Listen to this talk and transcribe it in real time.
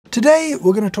Today,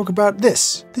 we're going to talk about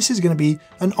this. This is going to be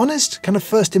an honest kind of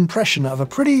first impression of a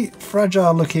pretty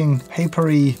fragile looking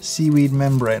papery seaweed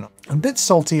membrane. A bit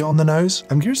salty on the nose.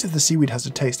 I'm curious if the seaweed has a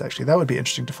taste actually. That would be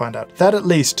interesting to find out. That at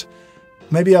least.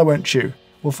 Maybe I won't chew.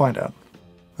 We'll find out.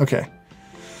 Okay.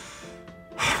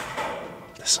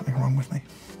 There's something wrong with me.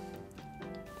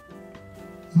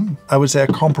 I would say a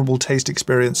comparable taste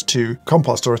experience to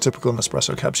compost or a typical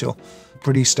Nespresso capsule.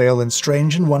 Pretty stale in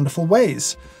strange and wonderful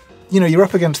ways. You know, you're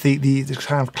up against the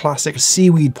kind of classic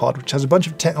seaweed pod, which has a bunch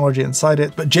of technology inside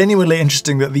it, but genuinely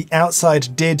interesting that the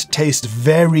outside did taste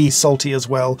very salty as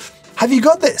well. Have you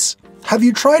got this? Have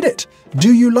you tried it?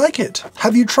 Do you like it?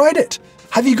 Have you tried it?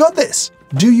 Have you got this?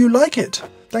 Do you like it?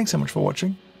 Thanks so much for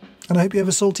watching, and I hope you have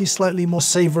a salty, slightly more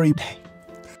savory day.